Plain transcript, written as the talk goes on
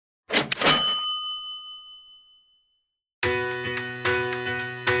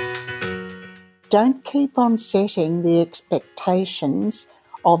Don't keep on setting the expectations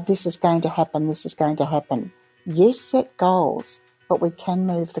of this is going to happen, this is going to happen. Yes, set goals, but we can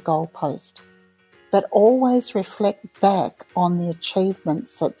move the goalpost. But always reflect back on the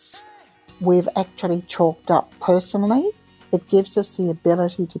achievements that we've actually chalked up personally. It gives us the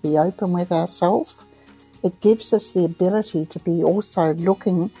ability to be open with ourselves. It gives us the ability to be also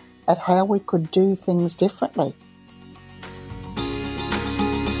looking at how we could do things differently.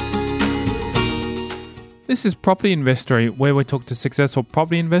 This is Property Investory, where we talk to successful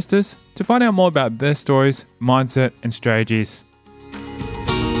property investors to find out more about their stories, mindset, and strategies.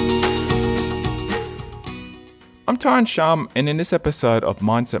 I'm Tyron Shum, and in this episode of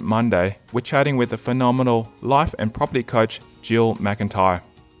Mindset Monday, we're chatting with the phenomenal life and property coach, Jill McIntyre.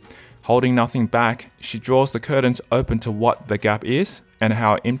 Holding nothing back, she draws the curtains open to what the gap is and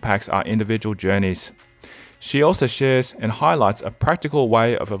how it impacts our individual journeys. She also shares and highlights a practical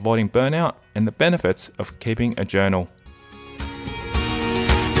way of avoiding burnout and the benefits of keeping a journal.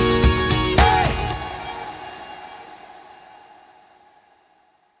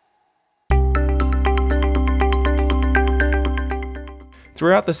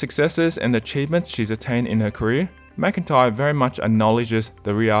 Throughout the successes and achievements she's attained in her career, McIntyre very much acknowledges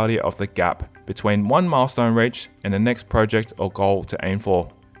the reality of the gap between one milestone reached and the next project or goal to aim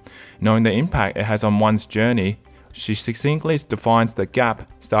for. Knowing the impact it has on one's journey, she succinctly defines the gap,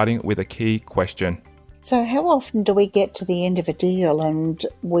 starting with a key question. So how often do we get to the end of a deal and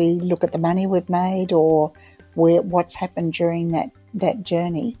we look at the money we've made or what's happened during that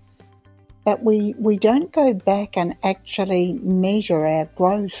journey, but we don't go back and actually measure our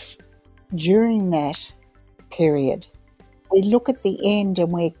growth during that period. We look at the end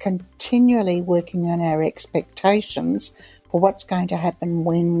and we're continually working on our expectations for what's going to happen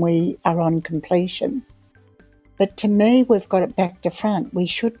when we are on completion. But to me, we've got it back to front. We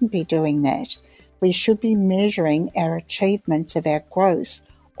shouldn't be doing that. We should be measuring our achievements of our growth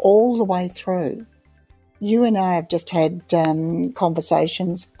all the way through. You and I have just had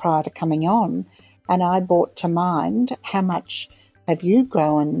conversations prior to coming on, and I brought to mind how much have you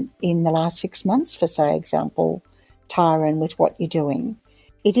grown in the last 6 months, for say example, Tyron, with what you're doing.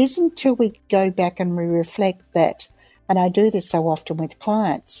 It isn't till we go back and we reflect that, and I do this so often with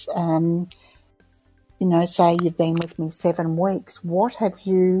clients, say you've been with me 7 weeks, what have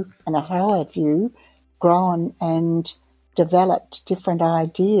you and how have you grown and developed different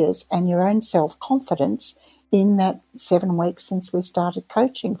ideas and your own self-confidence in that 7 weeks since we started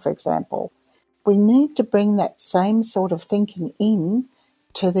coaching, for example. We need to bring that same sort of thinking in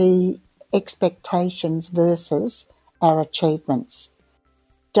to the expectations versus our achievements.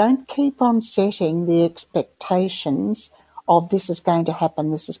 Don't keep on setting the expectations of this is going to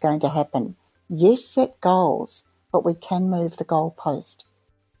happen, this is going to happen. Yes, set goals, but we can move the goalpost.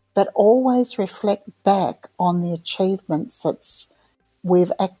 But always reflect back on the achievements that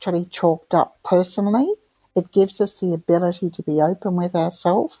we've actually chalked up personally. It gives us the ability to be open with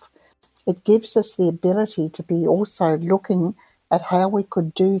ourselves. It gives us the ability to be also looking at how we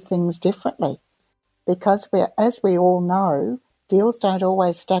could do things differently. Because as we all know, deals don't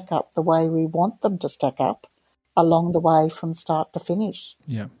always stack up the way we want them to stack up along the way from start to finish.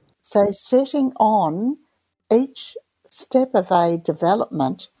 Yeah. So setting on each step of a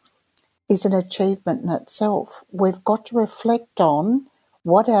development is an achievement in itself. We've got to reflect on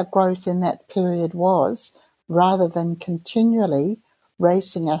what our growth in that period was rather than continually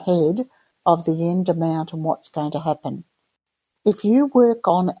racing ahead of the end amount and what's going to happen. If you work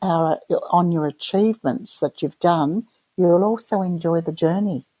on your achievements that you've done, you'll also enjoy the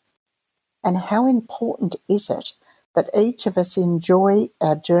journey. And how important is it that each of us enjoy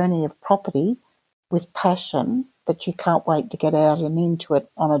our journey of property with passion that you can't wait to get out and into it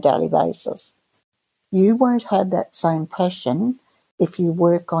on a daily basis? You won't have that same passion if you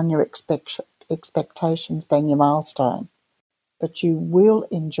work on your expectations being your milestone. But you will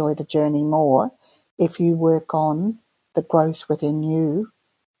enjoy the journey more if you work on the growth within you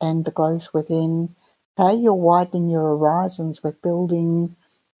and the growth within how you're widening your horizons with building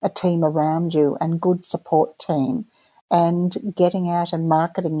a team around you and good support team and getting out and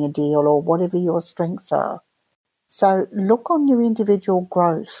marketing your deal or whatever your strengths are. So look on your individual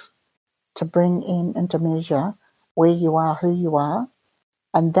growth to bring in and to measure where you are, who you are,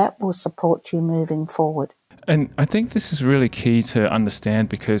 and that will support you moving forward. And I think this is really key to understand,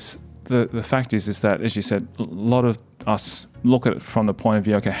 because the fact is that, as you said, a lot of us look at it from the point of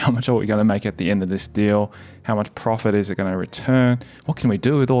view, okay, how much are we going to make at the end of this deal? How much profit is it going to return? What can we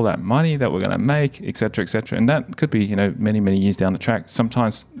do with all that money that we're going to make, et cetera, et cetera? And that could be, many, many years down the track.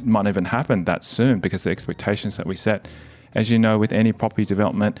 Sometimes it might not even happen that soon because the expectations that we set as you know, with any property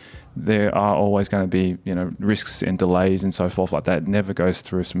development, there are always going to be, risks and delays and so forth like that. It never goes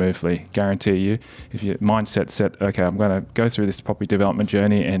through smoothly. Guarantee you, if your mindset's set, okay, I'm going to go through this property development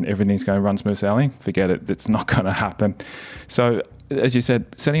journey and everything's going to run smooth sailing, forget it. It's not going to happen. So, as you said,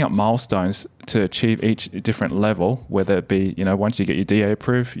 setting up milestones to achieve each different level, whether it be, once you get your DA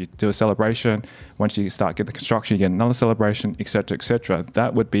approved, you do a celebration. Once you get the construction, you get another celebration, et cetera, et cetera.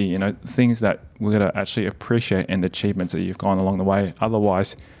 That would be, things that we're going to actually appreciate and achievements that you've gone along the way.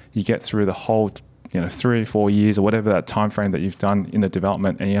 Otherwise, you get through the whole, 3 or 4 years or whatever that time frame that you've done in the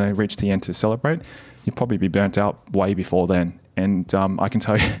development, and you reach the end to celebrate, you'll probably be burnt out way before then. And I can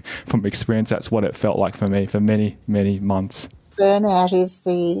tell you from experience, that's what it felt like for me for many, many months. Burnout is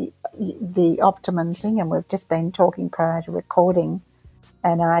the optimum thing, and we've just been talking prior to recording,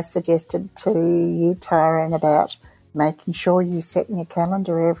 and I suggested to you, Tyron, about making sure you set in your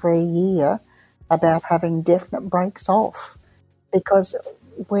calendar every year about having definite breaks off, because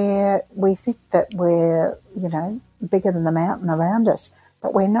we think that we're, bigger than the mountain around us,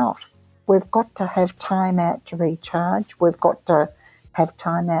 but we're not. We've got to have time out to recharge. We've got to have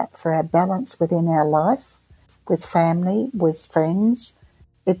time out for our balance within our life, with family, with friends.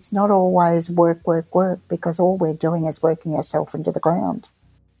 It's not always work, work, work, because all we're doing is working ourselves into the ground.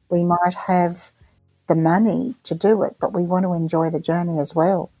 We might have the money to do it, but we want to enjoy the journey as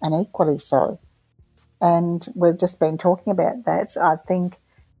well, and equally so. And we've just been talking about that. I think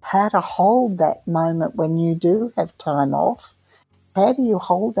how to hold that moment when you do have time off. How do you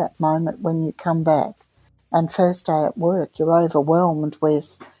hold that moment when you come back? And first day at work, you're overwhelmed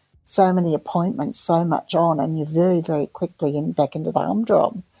with so many appointments, so much on, and you're very, very quickly back into the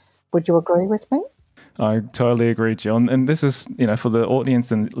humdrum. Would you agree with me? I totally agree, Jill. And this is, for the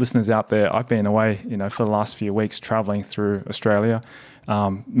audience and listeners out there, I've been away, for the last few weeks traveling through Australia,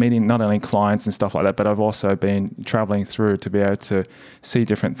 meeting not only clients and stuff like that, but I've also been traveling through to be able to see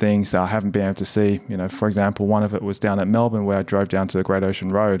different things that I haven't been able to see. For example, one of it was down at Melbourne, where I drove down to the Great Ocean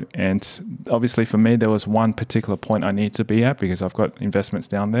Road. And obviously for me, there was one particular point I need to be at because I've got investments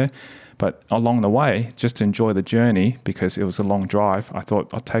down there. But along the way, just to enjoy the journey, because it was a long drive, I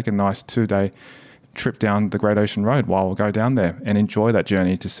thought I'll take a nice 2-day trip down the Great Ocean Road while we'll go down there and enjoy that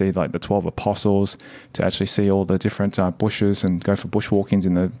journey, to see like the 12 apostles, to actually see all the different bushes and go for bushwalkings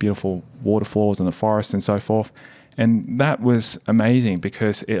in the beautiful waterfalls and the forest and so forth. And that was amazing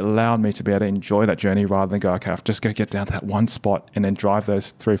because it allowed me to be able to enjoy that journey rather than go, okay, I've just got to get down to that one spot and then drive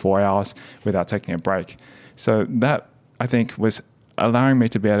those 3-4 hours without taking a break. So that, I think, was allowing me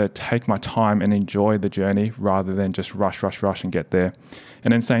to be able to take my time and enjoy the journey rather than just rush and get there.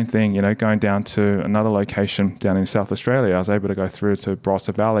 And then same thing, going down to another location down in South Australia, I was able to go through to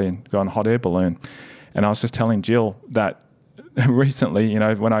Barossa Valley and go on a hot air balloon. And I was just telling Jill that recently,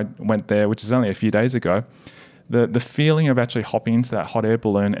 when I went there, which is only a few days ago, the feeling of actually hopping into that hot air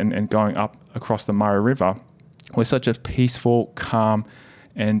balloon and going up across the Murray River was such a peaceful, calm,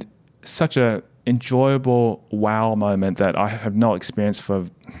 and such a enjoyable wow moment that I have not experienced for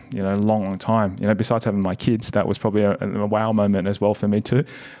a long time. Besides having my kids, that was probably a wow moment as well for me too.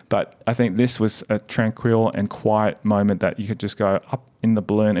 But I think this was a tranquil and quiet moment that you could just go up in the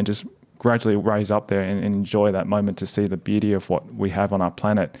balloon and just gradually raise up there and enjoy that moment to see the beauty of what we have on our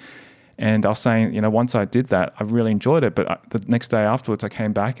planet. And I was saying, once I did that, I really enjoyed it. But the next day afterwards, I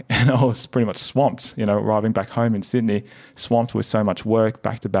came back and I was pretty much swamped, arriving back home in Sydney, swamped with so much work,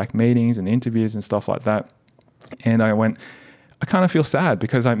 back-to-back meetings and interviews and stuff like that. And I kind of feel sad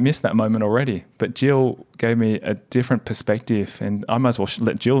because I missed that moment already. But Jill gave me a different perspective, and I might as well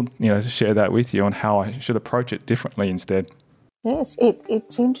let Jill, share that with you on how I should approach it differently instead. Yes,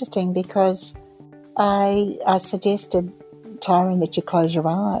 it's interesting because I suggested, Tyron, that you close your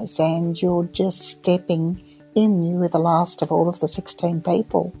eyes and you're just stepping in. You were the last of all of the 16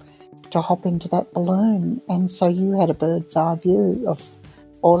 people to hop into that balloon. And so you had a bird's eye view of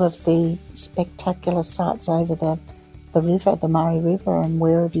all of the spectacular sights over the river, the Murray River, and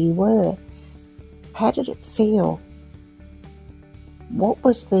wherever you were. How did it feel? What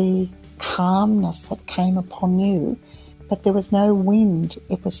was the calmness that came upon you? But there was no wind.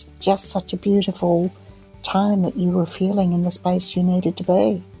 It was just such a beautiful time that you were feeling in the space you needed to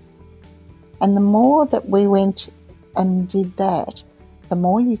be. And the more that we went and did that, the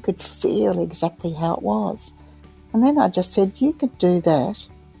more you could feel exactly how it was. And then I just said, you could do that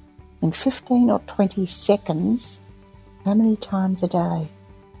in 15 or 20 seconds, how many times a day?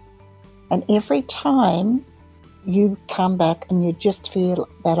 And every time you come back and you just feel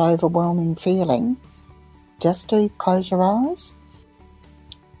that overwhelming feeling, just do close your eyes.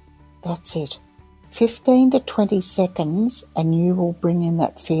 That's it. 15 to 20 seconds and you will bring in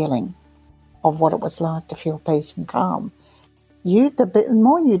that feeling. of what it was like to feel peace and calm. The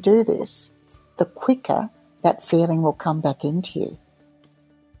more you do this, the quicker that feeling will come back into you.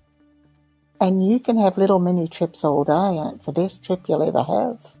 And you can have little mini trips all day, and it's the best trip you'll ever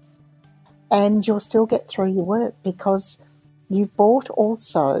have. And you'll still get through your work because you've brought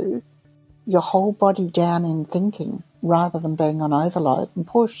also your whole body down in thinking rather than being on overload and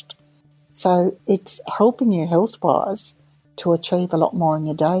pushed. So it's helping you health-wise to achieve a lot more in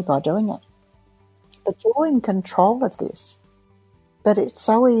your day by doing it. But you're in control of this. But it's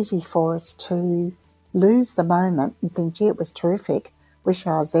so easy for us to lose the moment and think, gee, it was terrific, wish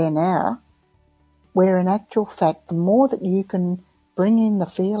I was there now. Where in actual fact, the more that you can bring in the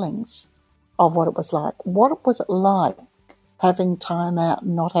feelings of what it was like having time out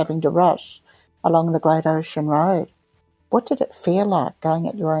and not having to rush along the Great Ocean Road? What did it feel like going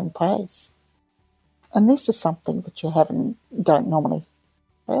at your own pace? And this is something that you don't normally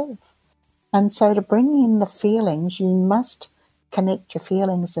have. And so to bring in the feelings, you must connect your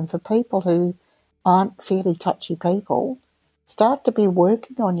feelings. And for people who aren't fairly touchy people, start to be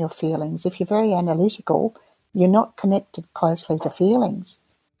working on your feelings. If you're very analytical, you're not connected closely to feelings.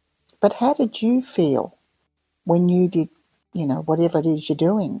 But how did you feel when you did, whatever it is you're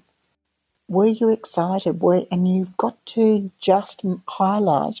doing? Were you excited? And you've got to just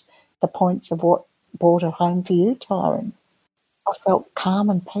highlight the points of what brought it home for you, Tyrone. I felt calm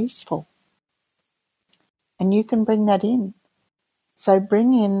and peaceful. And you can bring that in. So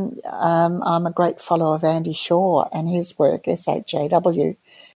bring in, I'm a great follower of Andy Shaw and his work, SHAW,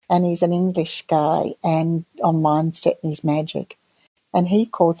 and he's an English guy and on mindset and his magic. And he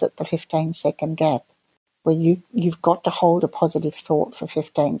calls it the 15-second gap, where you've got to hold a positive thought for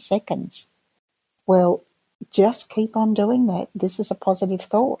 15 seconds. Well, just keep on doing that. This is a positive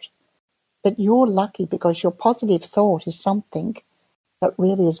thought. But you're lucky because your positive thought is something that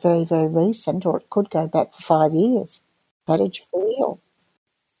really is very, very recent, or it could go back for 5 years. How did you feel?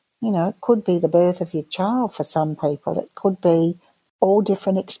 It could be the birth of your child for some people. It could be all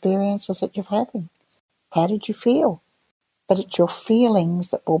different experiences that you're having. How did you feel? But it's your feelings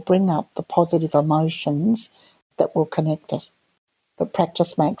that will bring up the positive emotions that will connect it. But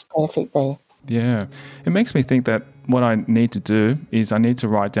practice makes perfect there. Yeah. It makes me think that what I need to do is I need to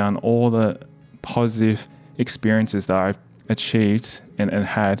write down all the positive experiences that I've achieved and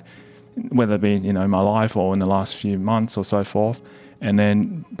had, whether it be, in my life or in the last few months or so forth, and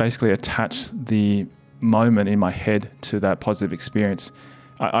then basically attach the moment in my head to that positive experience.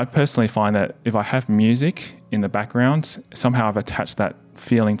 I personally find that if I have music in the background, somehow I've attached that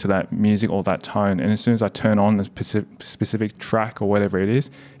feeling to that music or that tone. And as soon as I turn on the specific track or whatever it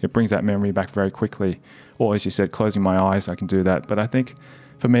is, it brings that memory back very quickly. Or as you said, closing my eyes, I can do that. But I think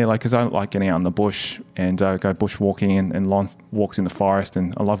for me, because I like getting out in the bush and go bushwalking and long walks in the forest,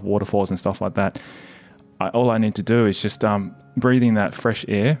 and I love waterfalls and stuff like that, all I need to do is just breathing that fresh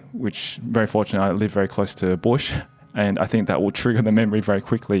air, which very fortunately I live very close to a bush. And I think that will trigger the memory very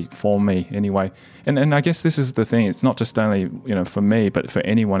quickly for me anyway. And I guess this is the thing. It's not just only, for me, but for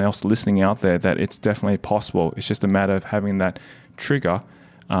anyone else listening out there, that it's definitely possible. It's just a matter of having that trigger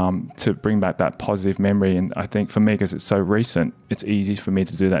to bring back that positive memory. And I think for me, because it's so recent, it's easy for me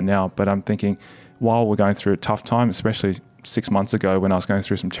to do that now. But I'm thinking while we're going through a tough time, especially 6 months ago when I was going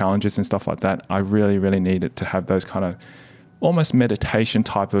through some challenges and stuff like that, I really, really needed to have those kind of almost meditation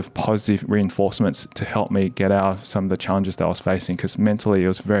type of positive reinforcements to help me get out of some of the challenges that I was facing, because mentally it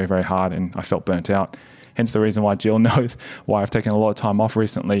was very, very hard and I felt burnt out. Hence the reason why Jill knows why I've taken a lot of time off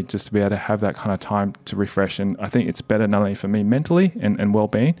recently, just to be able to have that kind of time to refresh. And I think it's better not only for me mentally and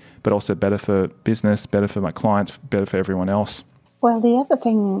well-being, but also better for business, better for my clients, better for everyone else. Well, the other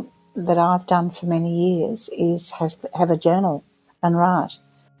thing that I've done for many years is have a journal and write.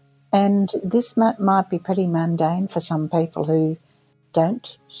 And this might be pretty mundane for some people who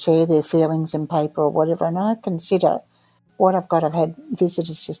don't share their feelings in paper or whatever. And I consider what I've got. I've had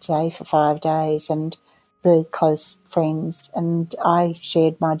visitors to stay for 5 days and very close friends, and I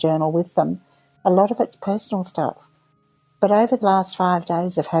shared my journal with them. A lot of it's personal stuff. But over the last 5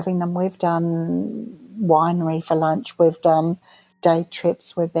 days of having them, we've done winery for lunch, we've done day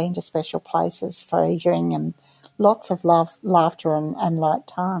trips, we've been to special places for eating, and lots of laughter and light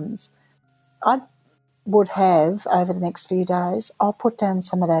times. I would have, over the next few days, I'll put down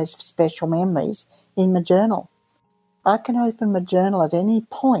some of those special memories in my journal. I can open my journal at any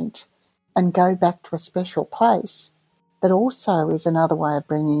point and go back to a special place. That also is another way of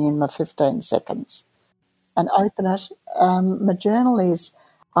bringing in my 15 seconds. And open it. My journal is,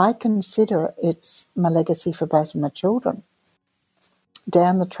 I consider it's my legacy for both of my children.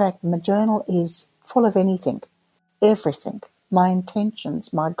 Down the track, my journal is full of anything, everything. my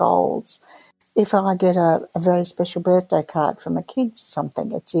intentions, my goals. If I get a very special birthday card from a kid or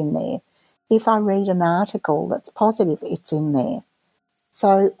something, it's in there. If I read an article that's positive, it's in there.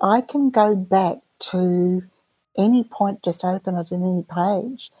 So I can go back to any point, just open it in any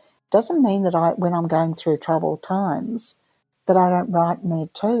page. Doesn't mean that when I'm going through troubled times, that I don't write in there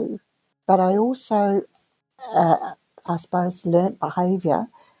too. But I also, I suppose, learnt behaviour,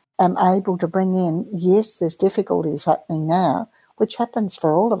 am able to bring in, yes, there's difficulties happening now, which happens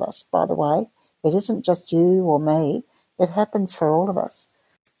for all of us, by the way. It isn't just you or me. It happens for all of us.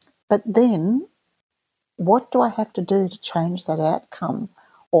 But then, what do I have to do to change that outcome?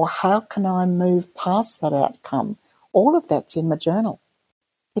 Or how can I move past that outcome? All of that's in my journal.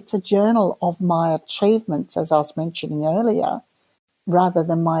 It's a journal of my achievements, as I was mentioning earlier, rather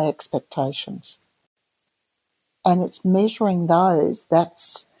than my expectations. And it's measuring those that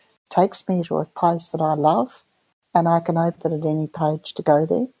takes me to a place that I love, and I can open at any page to go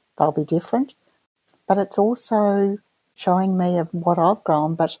there. They'll be different. But it's also showing me of what I've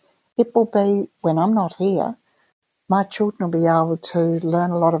grown, but it will be, when I'm not here, my children will be able to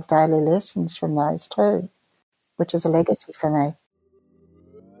learn a lot of daily lessons from those too, which is a legacy for me.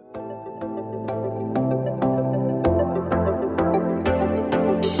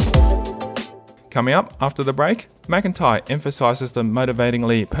 Coming up after the break, McIntyre emphasises the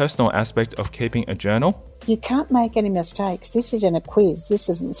motivatingly personal aspect of keeping a journal. You can't make any mistakes. This isn't a quiz. This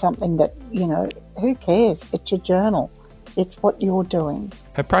isn't something that, who cares? It's your journal. It's what you're doing.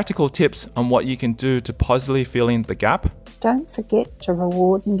 Her practical tips on what you can do to positively fill in the gap. Don't forget to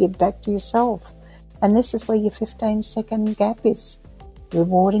reward and give back to yourself. And this is where your 15-second gap is.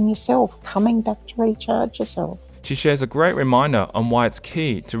 Rewarding yourself, coming back to recharge yourself. She shares a great reminder on why it's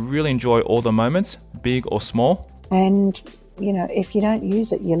key to really enjoy all the moments, big or small. And, if you don't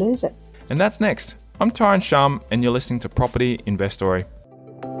use it, you lose it. And that's next. I'm Tyron Shum, and you're listening to Property Investory.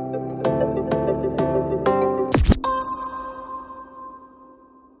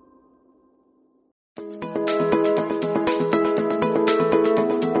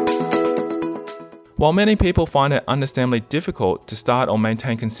 While many people find it understandably difficult to start or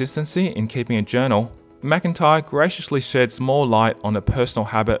maintain consistency in keeping a journal, McIntyre graciously sheds more light on the personal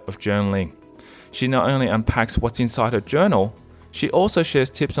habit of journaling. She not only unpacks what's inside her journal, she also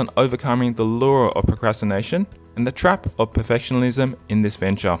shares tips on overcoming the lure of procrastination and the trap of perfectionism in this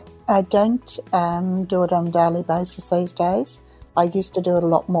venture. I don't do it on a daily basis these days. I used to do it a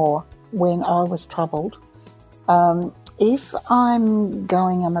lot more when I was troubled. If I'm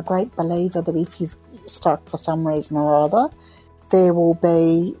a great believer that if you've stuck for some reason or other,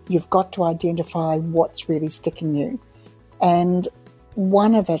 you've got to identify what's really sticking you. And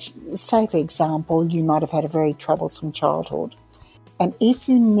one of it, say for example, you might have had a very troublesome childhood. And if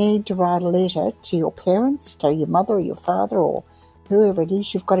you need to write a letter to your parents, to your mother or your father or whoever it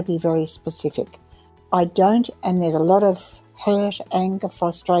is, you've got to be very specific. And there's a lot of hurt, anger,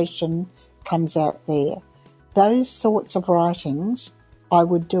 frustration comes out there. Those sorts of writings I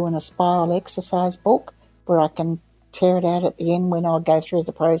would do in a spiral exercise book where I can tear it out at the end when I go through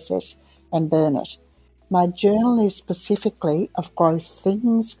the process and burn it. My journal is specifically of growth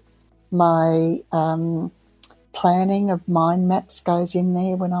things. My planning of mind maps goes in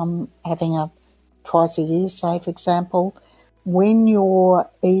there when I'm having twice a year, say for example. When you're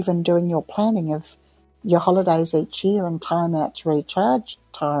even doing your planning of your holidays each year and time out to recharge,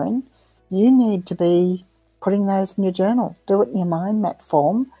 Tyron, you need to be putting those in your journal. Do it in your mind map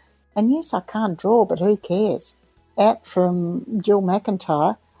form. And yes, I can't draw, but who cares? Out from Jill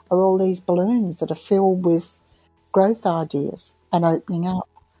McIntyre are all these balloons that are filled with growth ideas and opening up.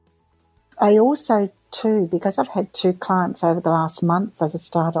 I also too, because I've had 2 clients over the last month that have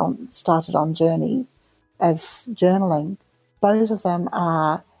started on journey of journaling, both of them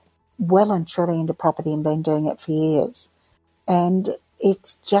are well and truly into property and been doing it for years. And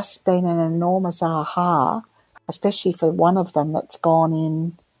it's just been an enormous aha, especially for one of them that's gone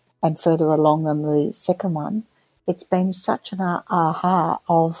in and further along than the second one. It's been such an aha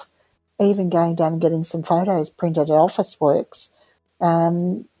of even going down and getting some photos printed at Officeworks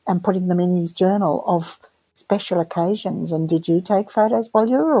and putting them in his journal of special occasions. And did you take photos while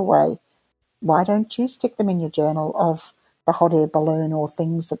you were away? Why don't you stick them in your journal of the hot air balloon or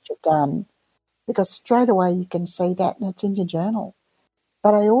things that you've done? Because straight away you can see that and it's in your journal.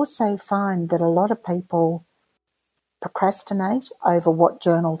 But I also find that a lot of people procrastinate over what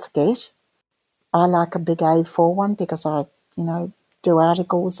journal to get. I like a big A4 one because I, do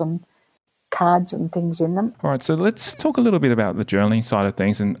articles and cards and things in them. All right, so let's talk a little bit about the journaling side of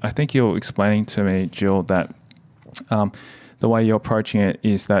things. And I think you're explaining to me, Jill, that the way you're approaching it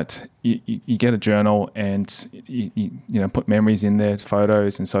is that you get a journal and you put memories in there,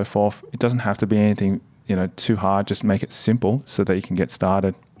 photos and so forth. It doesn't have to be anything, too hard. Just make it simple so that you can get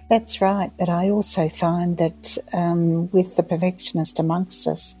started. That's right. But I also find that with the perfectionist amongst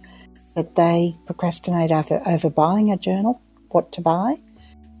us, that they procrastinate over buying a journal, what to buy.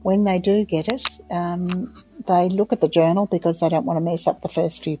 When they do get it, they look at the journal because they don't want to mess up the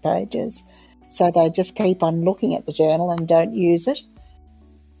first few pages. So they just keep on looking at the journal and don't use it.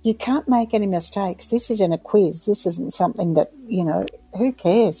 You can't make any mistakes. This isn't a quiz. This isn't something that, who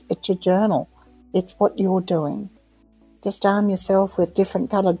cares? It's your journal. It's what you're doing. Just arm yourself with different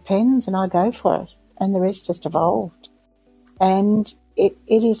coloured pens and I go for it. And the rest just evolved. And it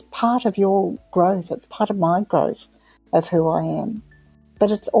is part of your growth. It's part of my growth of who I am.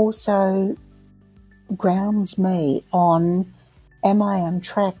 But it's also grounds me on, am I on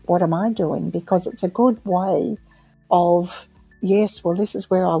track? What am I doing? Because it's a good way of, yes, well, this is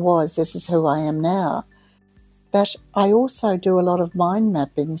where I was. This is who I am now. But I also do a lot of mind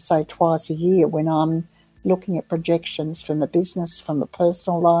mapping, say twice a year when I'm looking at projections from the business, from the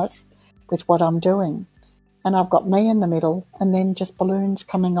personal life with what I'm doing. And I've got me in the middle and then just balloons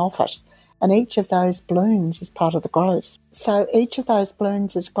coming off it. And each of those balloons is part of the growth. So each of those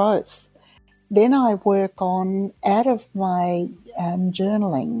balloons is growth. Then I work on, out of my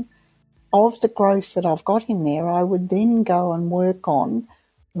journaling, of the growth that I've got in there, I would then go and work on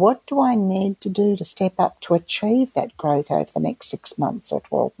what do I need to do to step up to achieve that growth over the next 6 months or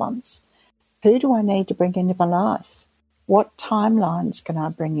 12 months? Who do I need to bring into my life? What timelines can I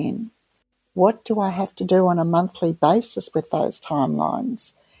bring in? What do I have to do on a monthly basis with those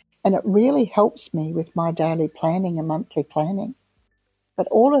timelines? And it really helps me with my daily planning and monthly planning. But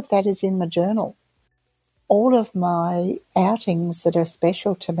all of that is in my journal. All of my outings that are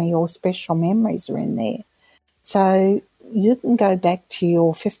special to me or special memories are in there. So you can go back to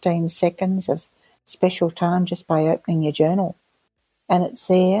your 15 seconds of special time just by opening your journal. And it's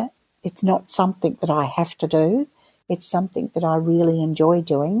there. It's not something that I have to do. It's something that I really enjoy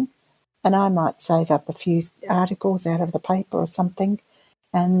doing. And I might save up a few articles out of the paper or something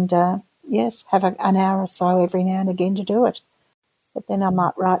and, have an hour or so every now and again to do it. But then I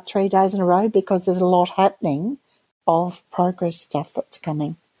might write 3 days in a row because there's a lot happening of progress stuff that's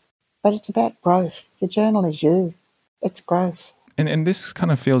coming. But it's about growth. Your journal is you. It's growth. And this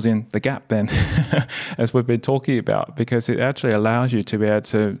kind of fills in the gap then, as we've been talking about, because it actually allows you to be able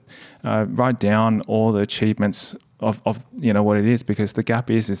to write down all the achievements of what it is, because the gap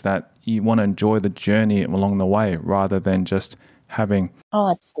is that you want to enjoy the journey along the way rather than just having... Oh,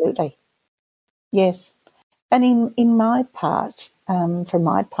 absolutely. Yes. And in my part, for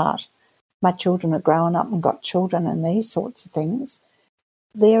my part, my children are growing up and got children and these sorts of things.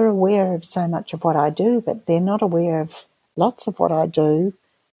 They're aware of so much of what I do, but they're not aware of lots of what I do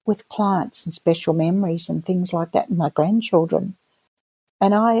with clients and special memories and things like that in my grandchildren.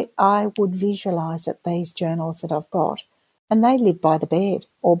 And I would visualise that these journals that I've got, and they live by the bed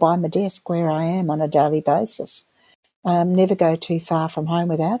or by my desk where I am on a daily basis. Never go too far from home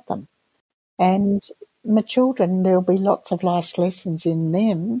without them. And my children, there'll be lots of life's lessons in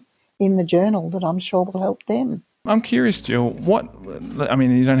them, in the journal, that I'm sure will help them. I'm curious, Jill,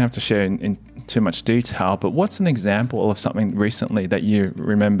 you don't have to share in too much detail, but what's an example of something recently that you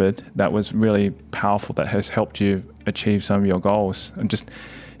remembered that was really powerful that has helped you achieve some of your goals? And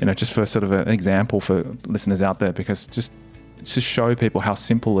just for sort of an example for listeners out there, because just to show people how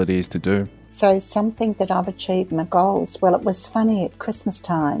simple it is to do. So something that I've achieved my goals. Well, it was funny at Christmas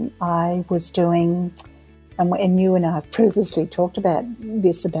time. I was doing, and you and I have previously talked about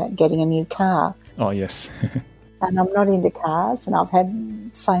this, about getting a new car. Oh, yes. And I'm not into cars, and I've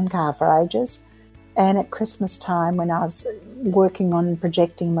had the same car for ages. And at Christmas time, when I was working on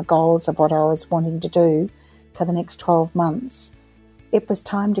projecting my goals of what I was wanting to do for the next 12 months, it was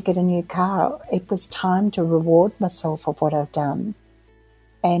time to get a new car. It was time to reward myself of what I've done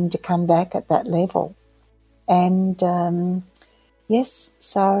and to come back at that level. And, yes,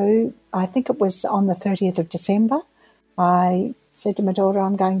 so I think it was on the 30th of December, I said to my daughter,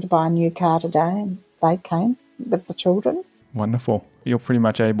 I'm going to buy a new car today, and they came with the children. Wonderful. You're pretty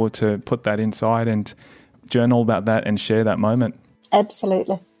much able to put that inside and journal about that and share that moment.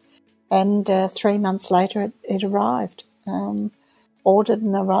 Absolutely. And 3 months later, it arrived. Ordered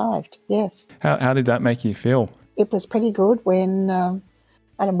and arrived, yes. How did that make you feel? It was pretty good when,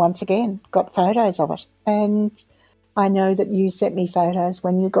 and once again, got photos of it. And I know that you sent me photos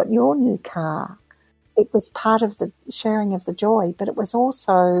when you got your new car. It was part of the sharing of the joy, but it was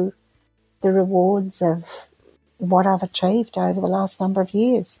also the rewards of what I've achieved over the last number of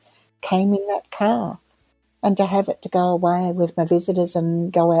years came in that car. And to have it to go away with my visitors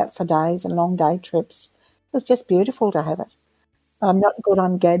and go out for days and long day trips, it was just beautiful to have it. I'm not good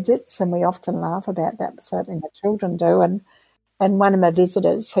on gadgets, and we often laugh about that, certainly my children do. And one of my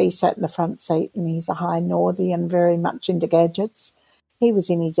visitors, he sat in the front seat, and he's a high northy and very much into gadgets. He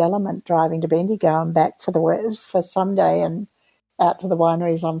was in his element driving to Bendigo and back for Sunday and out to the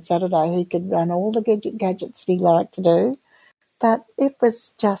wineries on Saturday. He could run all the gadgets that he liked to do. But it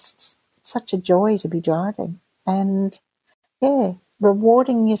was just such a joy to be driving. And, yeah,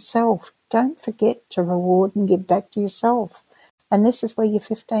 rewarding yourself. Don't forget to reward and give back to yourself. And this is where your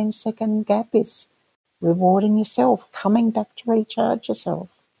 15-second gap is. Rewarding yourself, coming back to recharge yourself.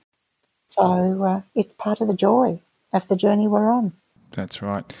 So it's part of the joy of the journey we're on. That's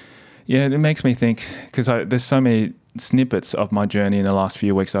right. Yeah, it makes me think, because there's so many snippets of my journey in the last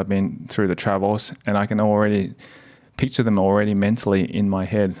few weeks I've been through the travels, and I can already picture them already mentally in my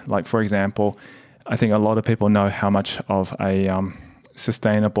head. Like, for example, I think a lot of people know how much of a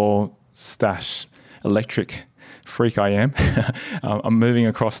sustainable / electric freak I am. I'm moving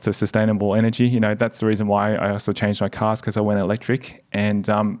across to sustainable energy. You know, that's the reason why I also changed my cars, because I went electric. And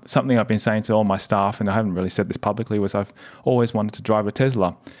something I've been saying to all my staff, and I haven't really said this publicly, was I've always wanted to drive a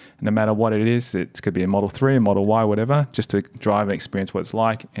Tesla. No matter what it is, it could be a Model 3, a Model Y, whatever, just to drive and experience what it's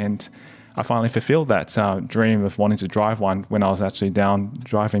like. And I finally fulfilled that dream of wanting to drive one when I was actually down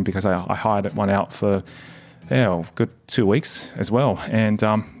driving, because I hired one out for a good 2 weeks as well. And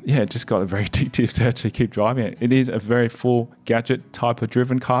it just got very addictive to actually keep driving it. It is a very full gadget type of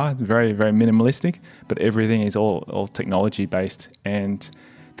driven car, very, very minimalistic, but everything is all technology based. And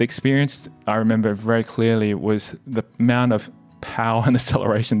the experience I remember very clearly was the amount of power and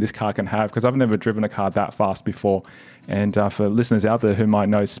acceleration this car can have, because I've never driven a car that fast before. And for listeners out there who might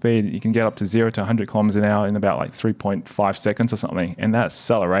know speed, you can get up to 0 to 100 kilometers an hour in about like 3.5 seconds or something. And that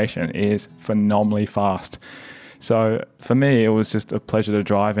acceleration is phenomenally fast. So for me, it was just a pleasure to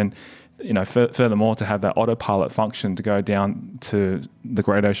drive. And, you know, furthermore, to have that autopilot function to go down to the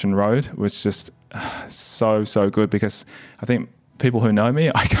Great Ocean Road was just so good, because I think people who know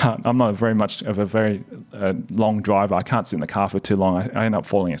me, I'm not very much of a very long driver. I can't sit in the car for too long. I end up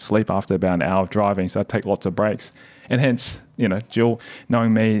falling asleep after about an hour of driving. So I take lots of breaks. And hence, you know, Jill,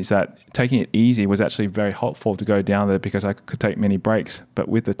 knowing me, is that taking it easy was actually very helpful to go down there, because I could take many breaks. But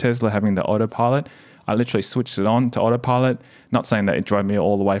with the Tesla having the autopilot, I literally switched it on to autopilot. Not saying that it drove me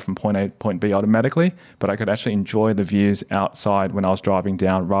all the way from point A to point B automatically, but I could actually enjoy the views outside when I was driving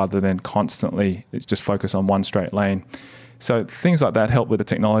down, rather than constantly just focus on one straight lane. So things like that help with the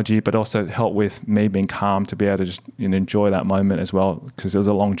technology, but also help with me being calm to be able to just enjoy that moment as well, because it was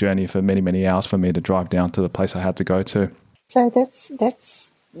a long journey for many, many hours for me to drive down to the place I had to go to. So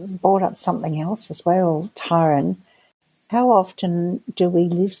that's brought up something else as well, Tyron. How often do we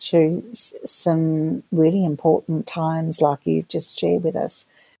live through some really important times like you've just shared with us,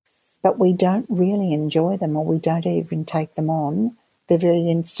 but we don't really enjoy them, or we don't even take them on? They're very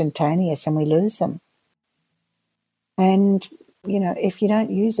instantaneous and we lose them. And, you know, if you don't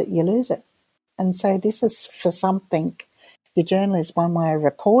use it, you lose it. And so this is for something, your journal is one way of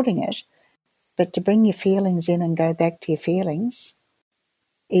recording it, but to bring your feelings in and go back to your feelings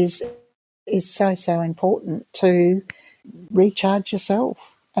is so important to recharge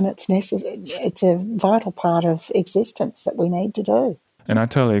yourself. And it's necessary. It's a vital part of existence that we need to do. And I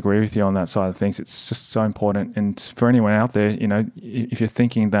totally agree with you on that side of things. It's just so important. And for anyone out there, you know, if you're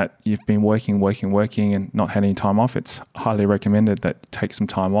thinking that you've been working and not had any time off, it's highly recommended that you take some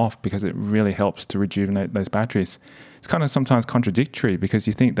time off, because it really helps to rejuvenate those batteries. It's kind of sometimes contradictory, because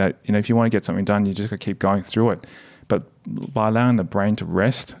you think that, you know, if you want to get something done, you just got to keep going through it. But by allowing the brain to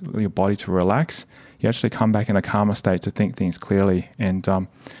rest, your body to relax, you actually come back in a calmer state to think things clearly. And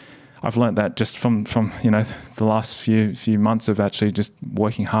I've learned that just from you know, the last few months of actually just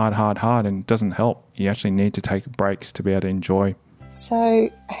working hard, and it doesn't help. You actually need to take breaks to be able to enjoy. So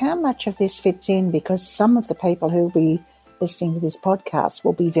how much of this fits in? Because some of the people who will be listening to this podcast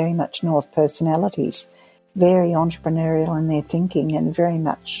will be very much North personalities, very entrepreneurial in their thinking, and very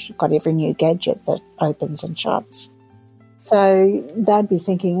much got every new gadget that opens and shuts. So they'd be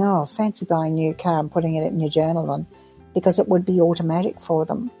thinking, oh, fancy buying a new car and putting it in your journal, and because it would be automatic for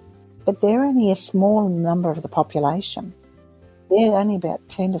them. But they're only a small number of the population. They're only about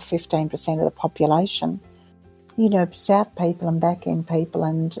 10 to 15% of the population. You know, South people and back end people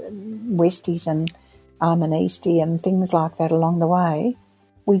and Westies and and Eastie and things like that along the way,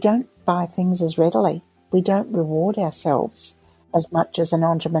 we don't buy things as readily. We don't reward ourselves as much as an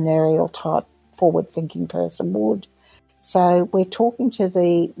entrepreneurial type forward-thinking person would. So we're talking to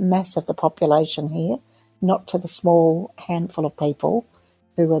the mass of the population here, not to the small handful of people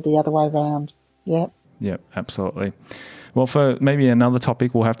who are the other way around. Yep. Yep, absolutely. Well, for maybe another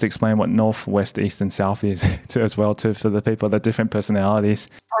topic, we'll have to explain what north, west, east and south is as well for the people that different personalities.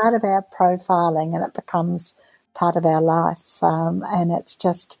 Part of our profiling, and it becomes part of our life, and it's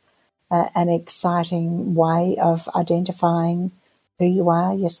just an exciting way of identifying who you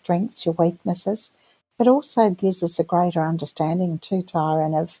are, your strengths, your weaknesses. It also gives us a greater understanding too,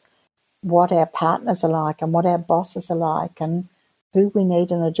 Tyron, of what our partners are like and what our bosses are like and who we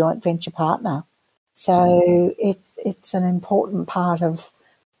need in a joint venture partner. So it's an important part of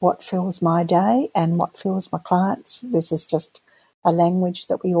what fills my day and what fills my clients. This is just a language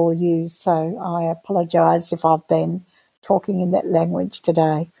that we all use. So I apologise if I've been talking in that language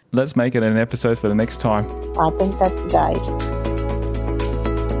today. Let's make it an episode for the next time. I think that's the date.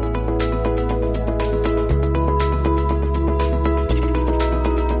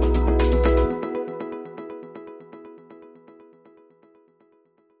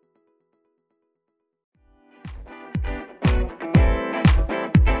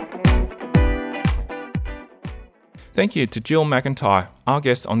 Thank you to Jill McIntyre, our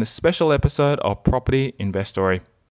guest on this special episode of Property Investory.